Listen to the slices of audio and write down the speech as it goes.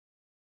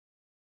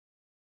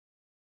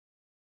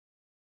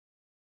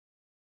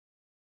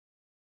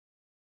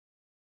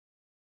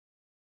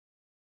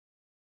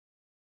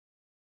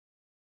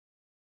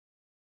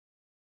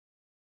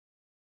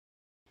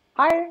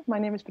Hi, my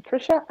name is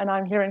Patricia, and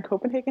I'm here in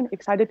Copenhagen,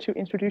 excited to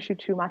introduce you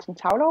to Martin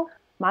Thaulow.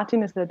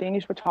 Martin is a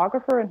Danish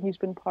photographer, and he's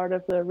been part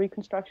of the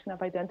Reconstruction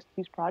of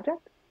Identities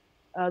project.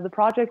 The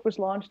project was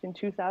launched in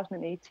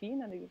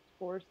 2018, and it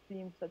explores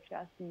themes such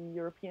as the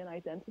European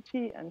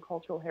identity and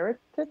cultural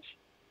heritage.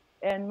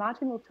 And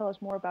Martin will tell us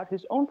more about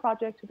his own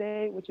project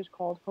today, which is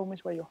called Home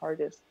is Where Your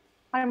Heart Is.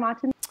 Hi,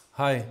 Martin.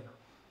 Hi,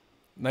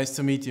 nice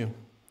to meet you,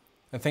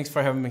 and thanks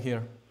for having me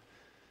here.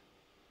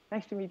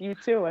 Nice to meet you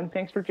too, and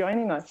thanks for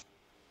joining us.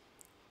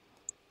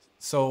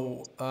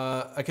 So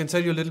I can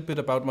tell you a little bit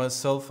about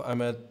myself.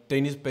 I'm a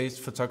Danish-based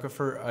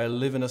photographer. I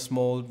live in a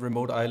small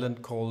remote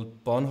island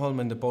called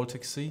Breinholm in the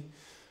Baltic Sea,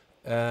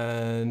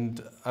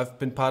 and I've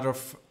been part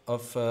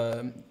of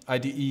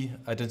IDE,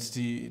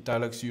 Identity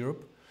Dialogues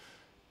Europe,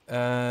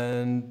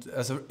 and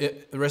as a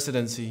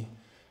residency.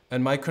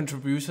 And my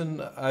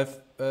contribution,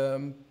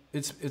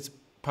 it's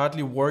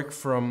partly work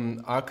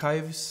from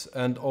archives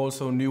and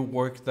also new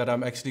work that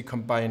I'm actually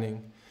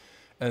combining.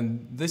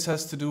 And this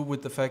has to do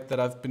with the fact that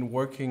I've been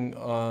working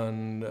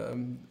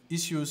on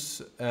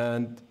issues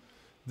and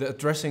the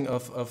addressing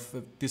of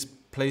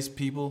displaced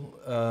people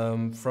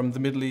from the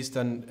Middle East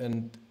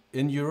and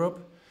in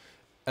Europe.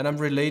 And I'm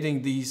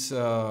relating these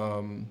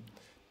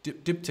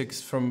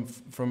diptychs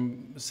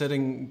from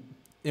setting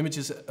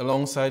images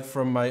alongside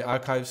from my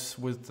archives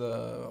with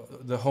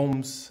the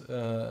homes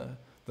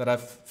that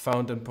I've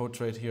found and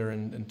portrayed here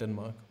in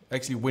Denmark.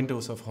 Actually,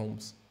 windows of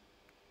homes.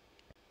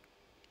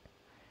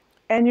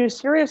 And your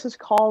series is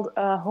called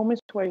Home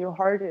is Where Your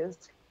Heart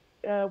Is.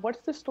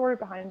 What's the story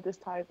behind this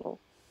title?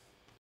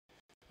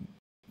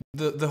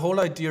 The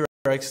whole idea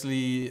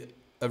actually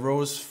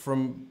arose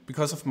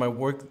because of my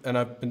work, and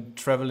I've been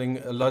traveling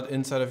a lot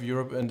inside of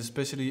Europe, and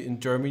especially in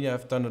Germany.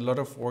 I've done a lot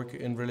of work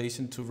in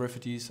relation to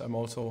refugees. I'm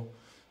also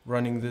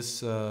running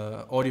this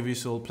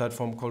audiovisual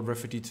platform called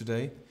Refugee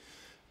Today.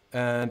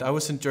 And I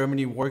was in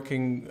Germany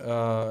working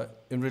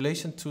in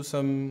relation to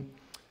some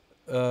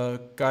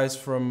guys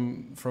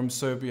from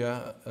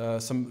Serbia,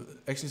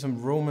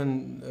 some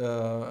Roman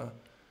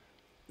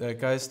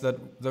guys that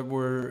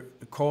were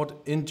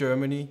caught in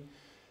Germany,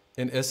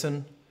 in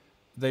Essen.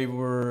 They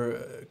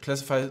were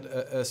classified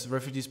as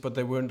refugees, but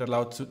they weren't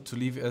allowed to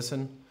leave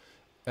Essen.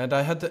 And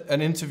I had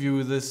an interview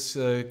with this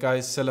guy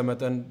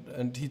Selamat,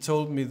 and he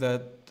told me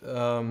that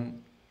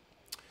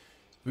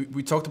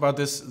we talked about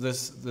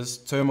this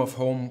term of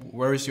home.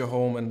 Where is your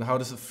home, and how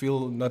does it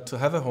feel not to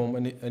have a home?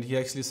 And he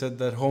actually said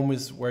that home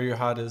is where your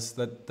heart is.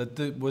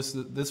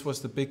 This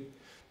was the big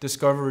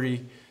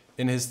discovery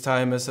in his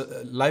time as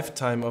a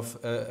lifetime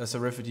as a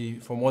refugee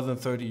for more than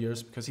 30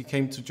 years, because he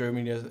came to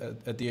Germany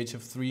at the age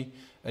of 3,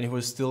 and he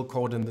was still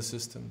caught in the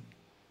system.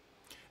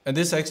 And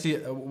this actually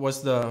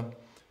was the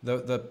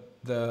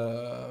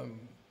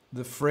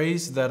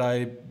phrase that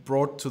I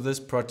brought to this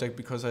project,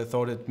 because I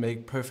thought it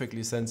made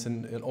perfectly sense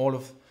in all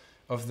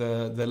of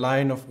the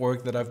line of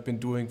work that I've been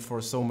doing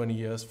for so many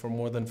years, for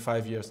more than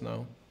 5 years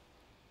now.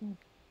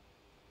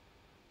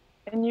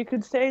 And you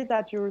could say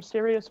that your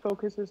series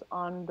focuses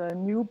on the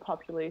new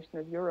population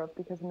of Europe,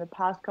 because in the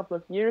past couple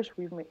of years,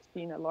 we've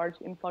seen a large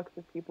influx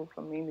of people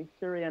from mainly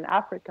Syria and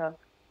Africa,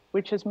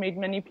 which has made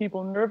many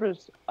people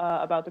nervous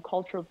about the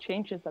cultural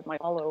changes that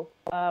might follow.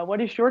 What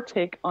is your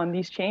take on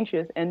these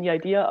changes and the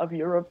idea of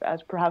Europe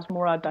as perhaps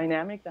more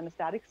dynamic than a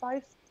static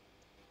size?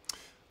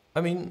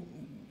 I mean,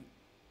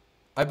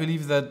 I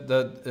believe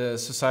that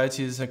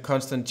society is a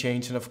constant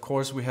change, and of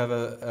course we have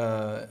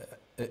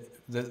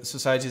the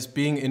society is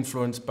being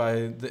influenced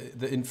by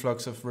the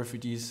influx of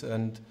refugees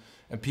and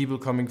people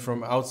coming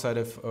from outside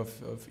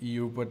of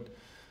EU. But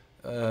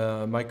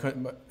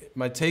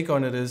my take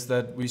on it is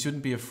that we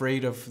shouldn't be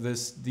afraid of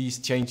these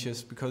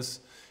changes,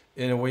 because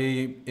in a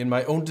way, in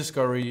my own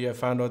discovery, I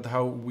found out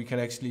how we can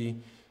actually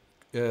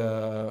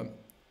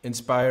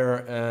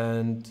inspire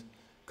and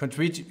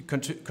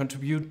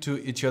contribute to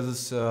each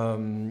other's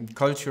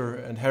culture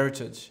and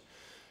heritage.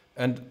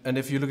 And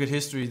if you look at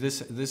history,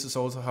 this is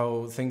also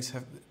how things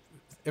have.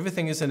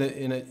 Everything is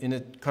in a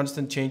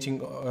constant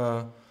changing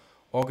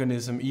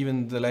organism,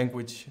 even the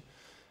language.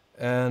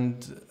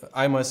 And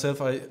I myself,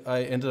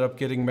 I ended up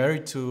getting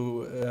married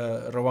to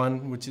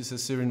Rawan, which is a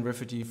Syrian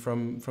refugee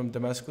from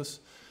Damascus.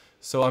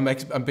 So I'm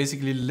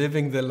basically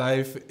living the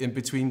life in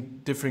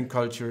between different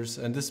cultures,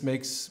 and this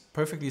makes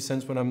perfectly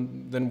sense when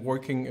I'm then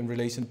working in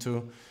relation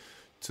to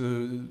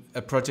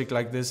a project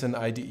like this in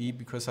IDE,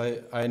 because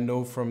I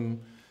know from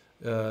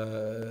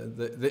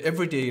the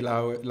everyday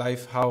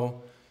life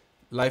how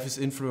life is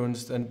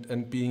influenced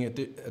and being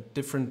at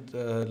different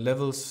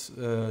levels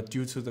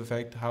due to the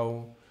fact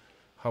how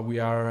we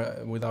are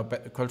with our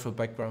cultural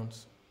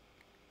backgrounds.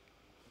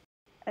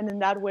 And in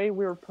that way,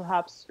 we're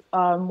perhaps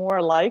more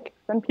alike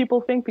than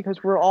people think,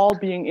 because we're all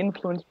being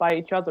influenced by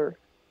each other.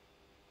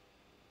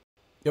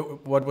 Yeah,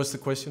 what was the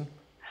question?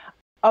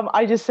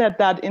 I just said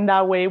that in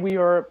that way, we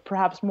are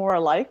perhaps more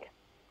alike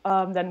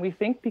than we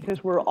think,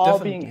 because we're all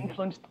being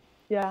influenced.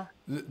 Yeah.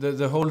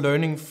 The whole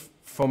learning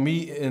for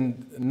me,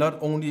 not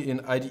only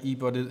in IDE,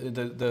 but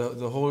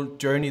the whole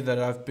journey that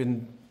I've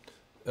been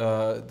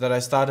that I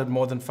started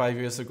more than 5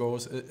 years ago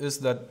is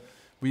that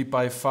we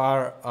by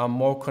far are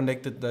more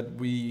connected than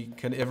we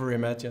can ever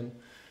imagine.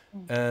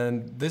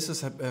 And this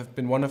has have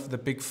been one of the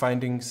big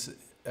findings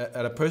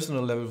at a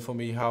personal level for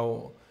me,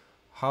 how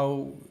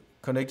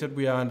connected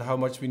we are and how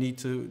much we need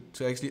to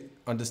actually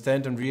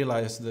understand and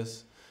realize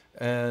this.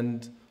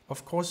 And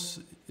of course,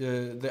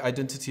 the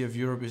identity of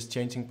Europe is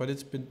changing, but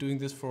it's been doing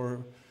this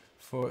for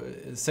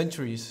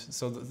centuries.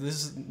 So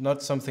this is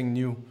not something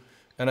new.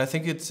 And I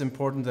think it's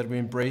important that we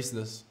embrace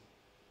this.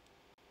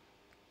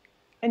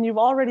 And you've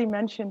already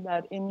mentioned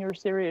that in your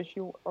series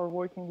you are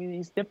working with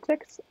these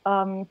diptychs.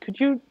 Could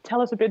you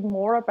tell us a bit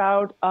more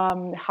about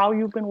how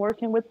you've been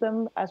working with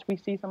them, as we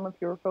see some of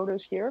your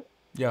photos here?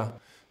 Yeah.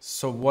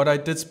 So what I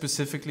did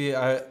specifically,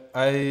 I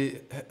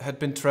had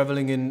been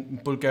traveling in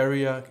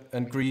Bulgaria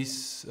and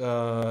Greece,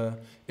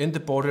 in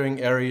the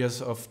bordering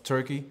areas of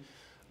Turkey.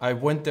 I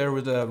went there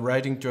with a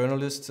writing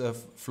journalist,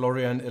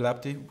 Florian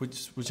Elabdi,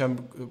 which I'm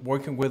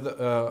working with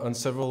on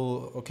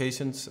several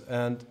occasions,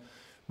 and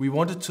we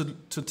wanted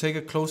to take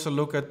a closer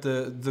look at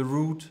the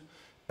route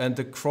and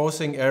the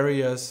crossing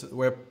areas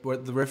where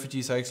the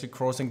refugees are actually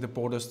crossing the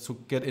borders to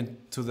get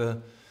into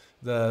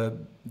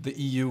the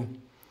EU.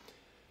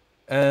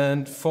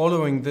 And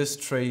following this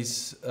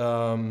trace,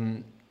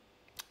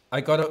 I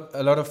got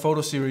a lot of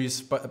photo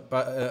series,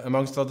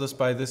 amongst others,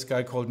 by this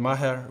guy called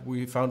Maher.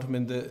 We found him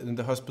in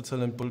the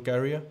hospital in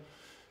Bulgaria,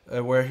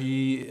 where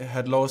he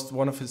had lost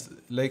one of his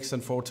legs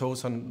and 4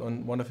 toes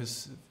on one of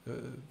his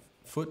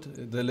foot,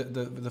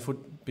 the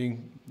foot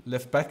being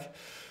left back.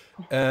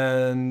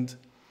 And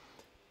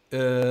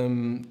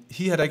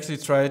he had actually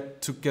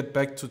tried to get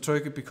back to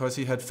Turkey because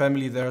he had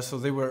family there, so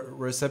they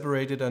were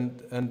separated,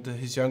 and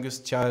his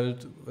youngest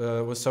child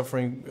was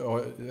suffering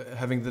or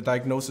having the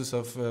diagnosis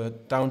of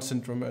Down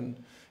syndrome, and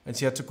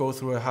she had to go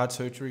through a heart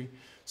surgery.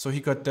 So he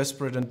got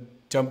desperate and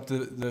jumped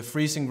the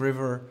freezing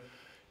river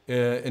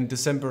in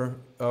December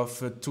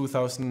of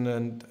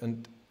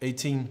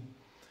 2018.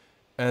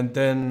 And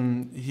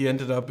then he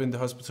ended up in the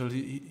hospital.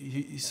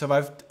 He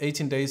survived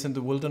 18 days in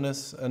the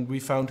wilderness, and we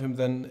found him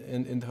then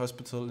in the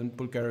hospital in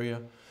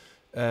Bulgaria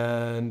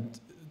and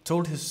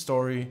told his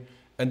story.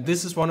 And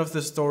this is one of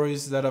the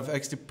stories that I've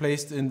actually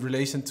placed in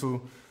relation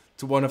to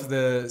one of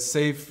the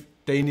safe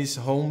Danish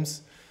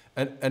homes.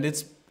 And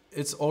it's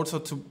also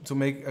to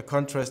make a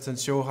contrast and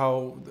show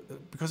how,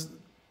 because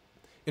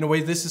in a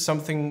way this is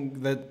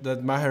something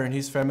that Maher and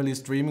his family is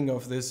dreaming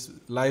of, this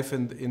life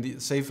in the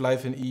safe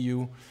life in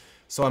EU.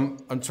 So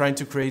I'm trying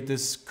to create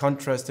this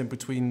contrast in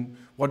between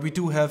what we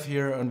do have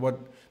here and what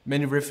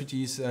many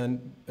refugees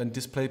and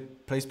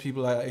displaced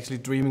people are actually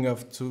dreaming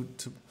of to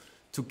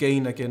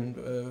gain again,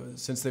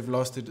 since they've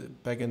lost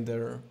it back in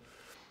their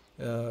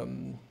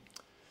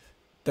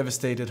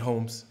devastated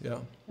homes. Yeah.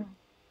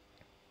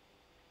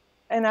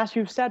 And as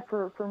you've said,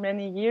 for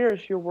many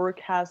years, your work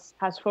has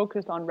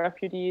focused on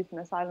refugees and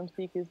asylum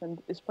seekers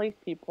and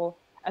displaced people,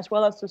 as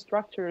well as the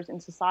structures in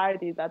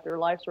society that their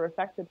lives are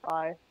affected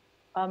by.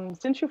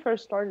 Since you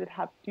first started,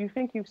 do you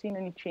think you've seen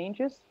any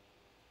changes?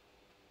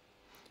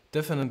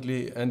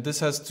 Definitely, and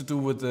this has to do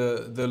with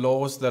the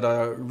laws that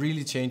are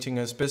really changing,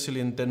 especially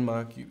in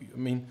Denmark. I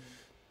mean,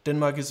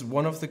 Denmark is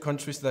one of the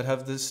countries that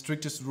have the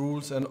strictest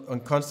rules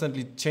and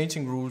constantly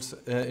changing rules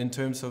in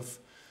terms of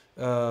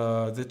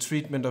the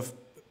treatment of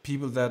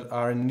people that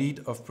are in need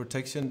of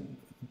protection.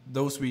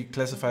 Those we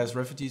classify as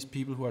refugees,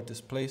 people who are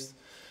displaced.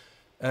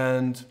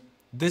 And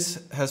this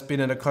has been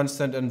in a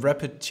constant and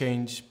rapid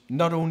change,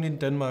 not only in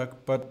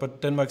Denmark,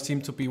 but Denmark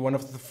seemed to be one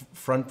of the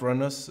front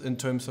runners in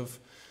terms of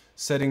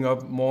setting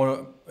up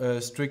more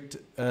strict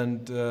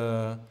and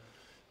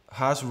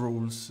harsh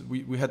rules.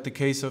 We had the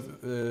case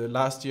of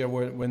last year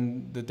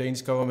when the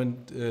Danish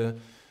government,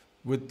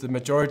 with the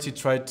majority,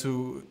 tried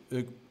to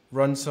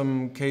run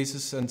some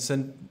cases and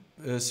send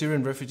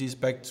Syrian refugees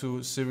back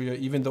to Syria,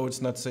 even though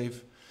it's not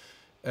safe.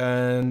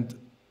 And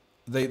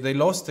they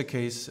lost the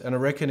case, and I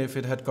reckon if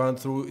it had gone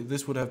through,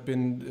 this would have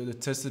been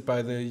tested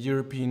by the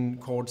European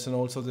courts and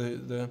also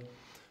the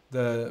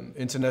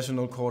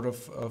International Court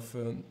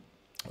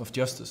of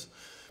Justice.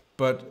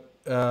 But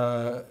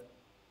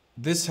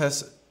this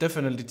has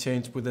definitely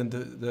changed within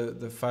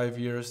the 5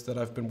 years that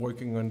I've been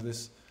working on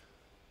this,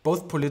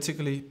 both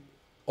politically,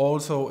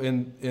 also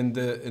in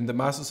the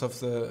masses of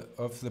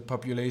the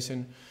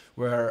population,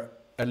 where,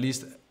 at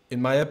least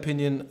in my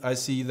opinion, I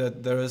see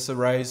that there is a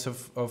rise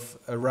of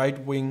a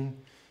right-wing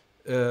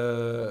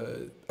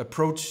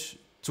approach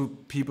to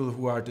people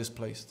who are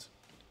displaced.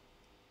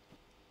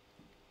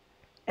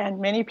 And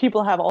many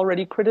people have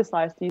already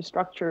criticized these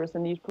structures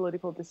and these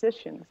political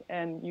decisions.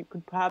 And you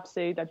could perhaps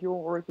say that your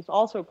work is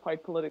also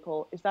quite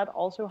political. Is that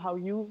also how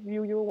you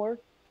view your work?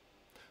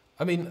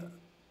 I mean,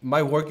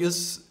 my work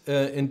is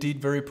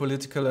indeed very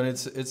political, and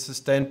it's a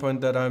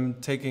standpoint that I'm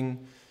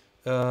taking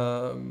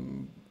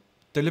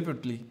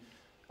deliberately.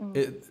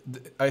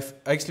 I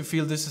actually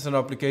feel this is an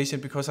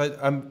obligation, because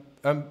I'm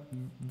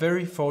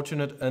very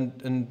fortunate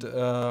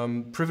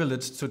and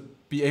privileged to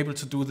be able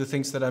to do the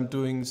things that I'm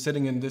doing,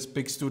 sitting in this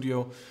big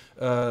studio,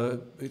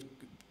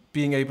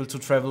 being able to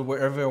travel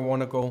wherever I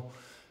want to go.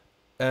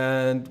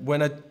 And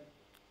when I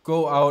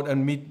go out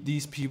and meet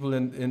these people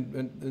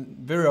in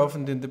very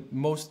often in the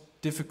most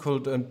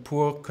difficult and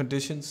poor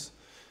conditions,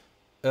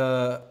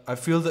 I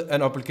feel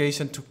an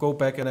obligation to go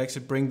back and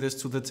actually bring this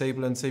to the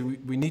table and say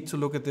we need to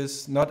look at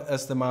this not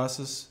as the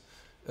masses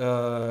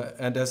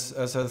and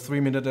as a 3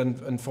 minute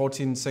and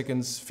 14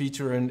 seconds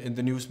feature in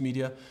the news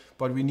media,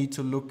 but we need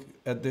to look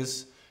at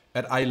this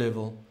at eye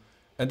level.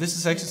 And this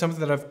is actually something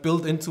that I've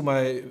built into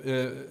my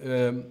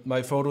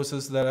my photos,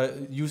 is that I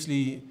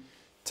usually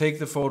take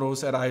the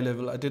photos at eye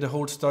level. I did a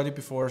whole study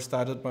before I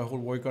started my whole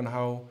work on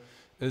how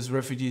is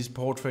refugees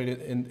portrayed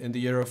in the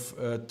year of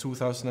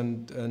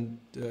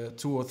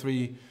 2002 or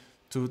 3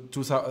 to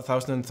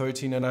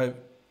 2013, and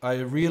I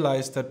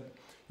realized that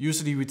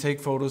usually we take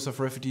photos of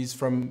refugees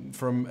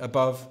from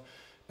above,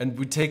 and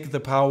we take the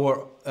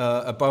power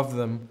above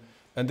them.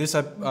 And this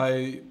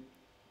I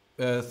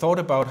thought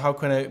about how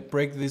can I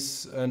break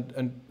this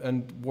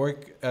and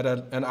work at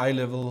an eye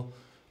level,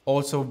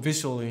 also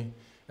visually.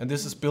 And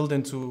this is built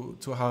into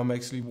how I'm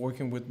actually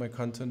working with my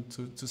content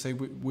to say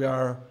we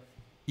are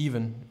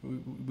even.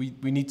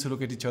 We need to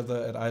look at each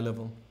other at eye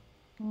level.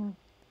 Mm.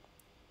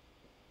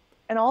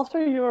 And also,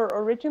 you're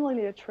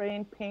originally a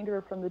trained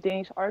painter from the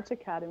Danish Arts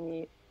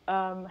Academy.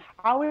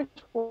 How is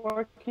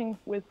working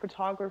with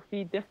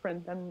photography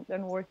different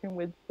than working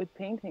with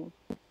painting?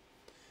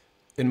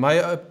 In my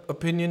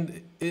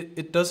opinion,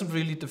 it doesn't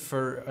really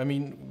differ. I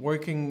mean,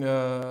 working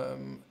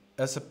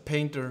as a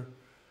painter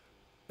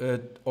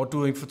or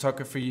doing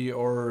photography,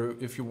 or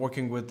if you're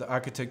working with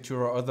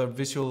architecture or other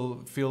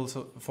visual fields,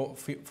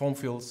 form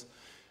fields,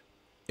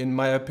 in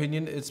my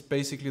opinion, it's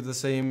basically the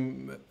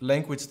same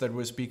language that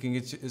we're speaking.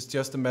 It's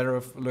just a matter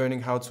of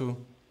learning how to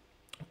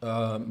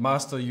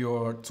master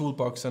your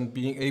toolbox and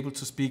being able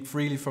to speak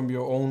freely from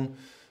your own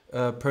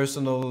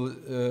personal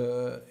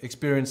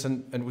experience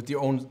and with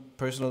your own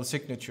personal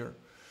signature.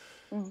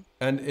 Mm.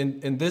 And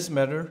in this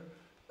matter,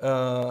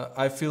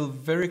 I feel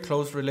very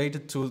close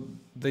related to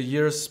the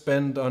years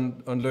spent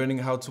on learning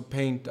how to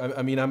paint.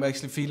 I mean, I'm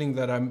actually feeling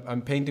that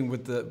I'm painting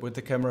with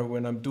the camera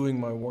when I'm doing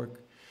my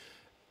work.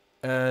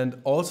 And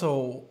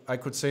also, I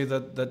could say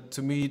that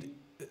to me,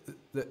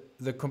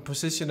 the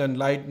composition and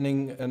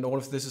lighting and all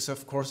of this is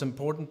of course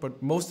important,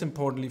 but most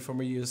importantly for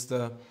me is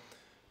the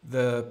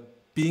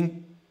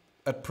being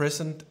at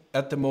present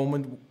at the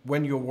moment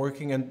when you're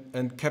working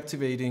and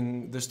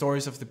captivating the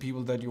stories of the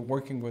people that you're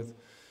working with.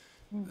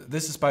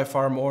 This is by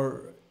far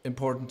more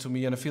important to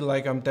me, and I feel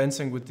like I'm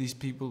dancing with these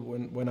people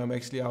when I'm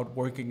actually out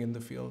working in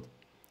the field.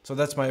 So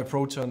that's my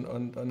approach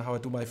on how I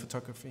do my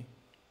photography.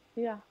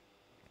 Yeah.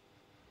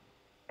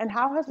 And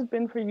how has it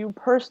been for you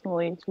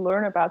personally to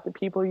learn about the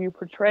people you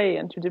portray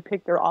and to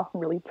depict their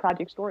often really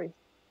tragic stories?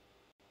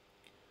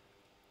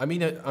 I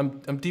mean,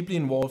 I'm deeply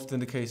involved in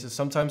the cases.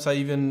 Sometimes I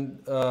even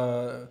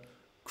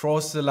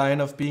cross the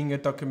line of being a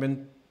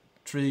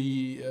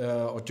documentary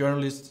or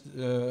journalist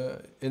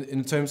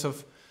in terms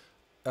of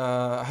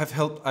I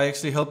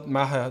actually helped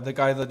Maha, the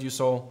guy that you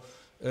saw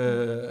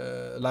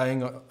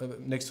lying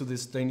next to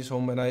this Danish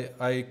home, and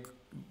I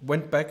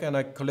went back and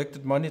I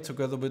collected money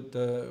together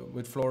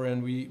with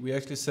Florian. We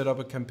actually set up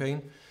a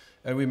campaign,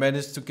 and we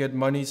managed to get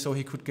money so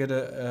he could get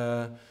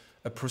a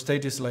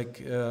prosthesis like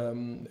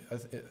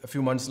a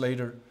few months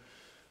later.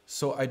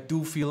 So I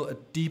do feel a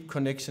deep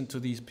connection to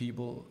these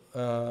people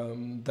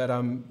that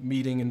I'm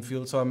meeting in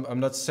field. So I'm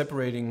not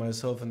separating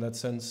myself in that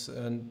sense,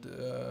 and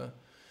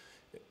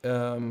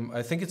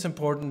I think it's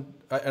important,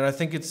 and I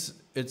think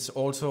it's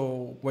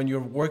also when you're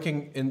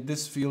working in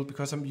this field,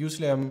 because I'm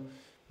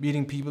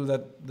meeting people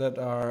that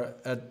are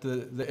at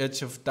the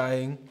edge of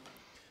dying,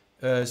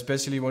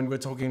 especially when we're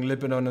talking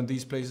Lebanon and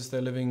these places.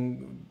 They're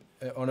living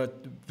on a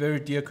very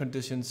dear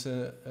conditions,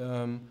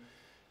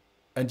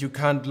 and you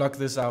can't lock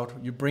this out.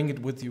 You bring it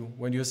with you.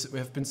 When you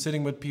have been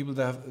sitting with people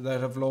that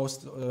have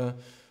lost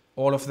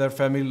all of their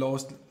family,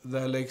 lost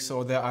their legs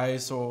or their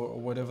eyes or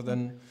whatever,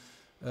 then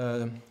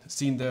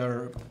seen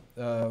their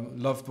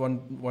loved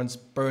ones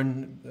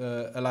burn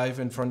alive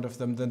in front of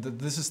them, then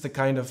this is the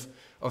kind of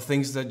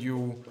things that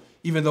you,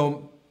 even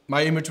though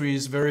my imagery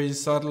is very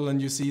subtle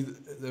and you see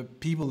the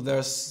people,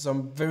 there's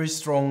some very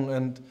strong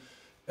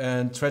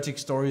and tragic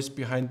stories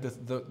behind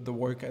the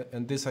work,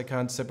 and this I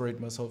can't separate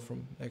myself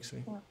from,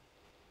 actually. Yeah.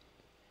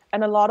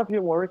 And a lot of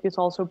your work is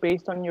also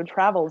based on your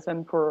travels,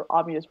 and for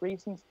obvious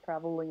reasons,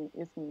 traveling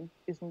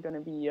isn't going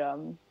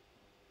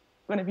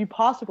to be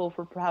possible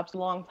for perhaps a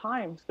long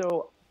time.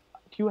 So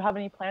do you have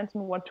any plans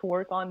on what to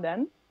work on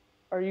then?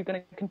 Are you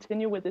going to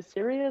continue with this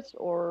series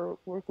or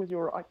work with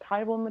your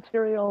archival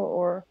material,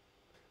 or?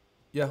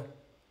 Yeah,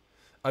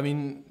 I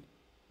mean,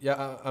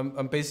 yeah,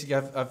 I'm basically,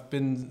 I've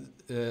been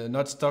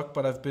not stuck,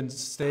 but I've been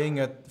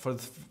staying for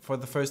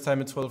the first time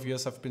in 12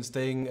 years, I've been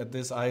staying at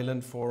this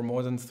island for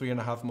more than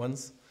 3.5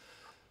 months.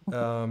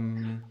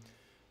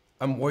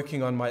 I'm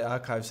working on my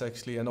archives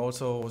actually, and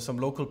also some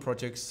local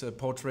projects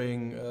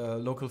portraying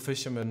local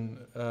fishermen.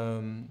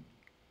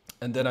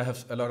 And then I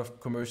have a lot of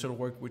commercial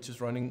work which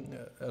is running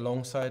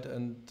alongside,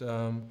 and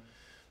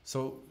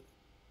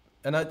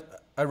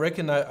I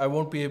reckon I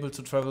won't be able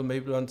to travel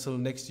maybe until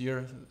next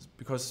year,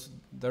 because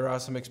there are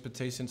some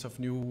expectations of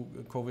new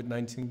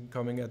COVID-19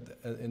 coming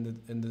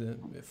in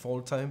the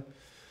fall time.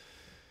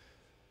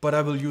 But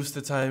I will use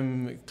the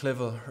time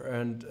clever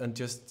and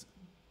just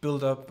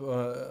build up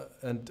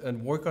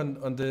and work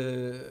on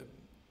the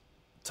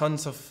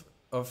tons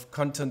of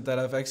content that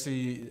I've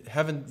actually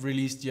haven't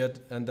released yet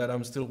and that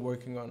I'm still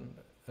working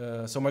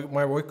on. So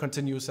my work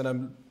continues, and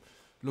I'm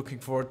looking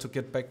forward to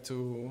get back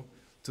to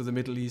the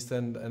Middle East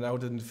and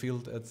out in the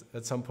field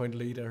at some point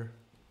later.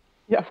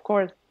 Yeah, of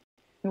course.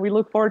 And we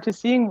look forward to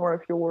seeing more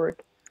of your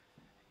work.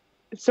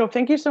 So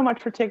thank you so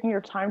much for taking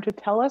your time to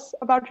tell us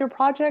about your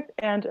project.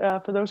 And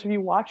for those of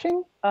you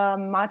watching,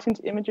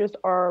 Martin's images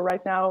are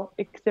right now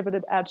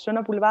exhibited at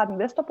Sønder Boulevard in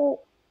Vesterbro.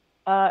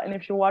 And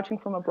if you're watching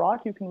from abroad,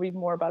 you can read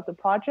more about the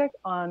project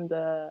on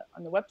the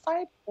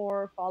website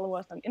or follow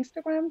us on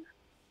Instagram.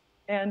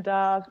 And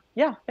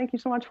yeah, thank you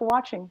so much for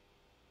watching.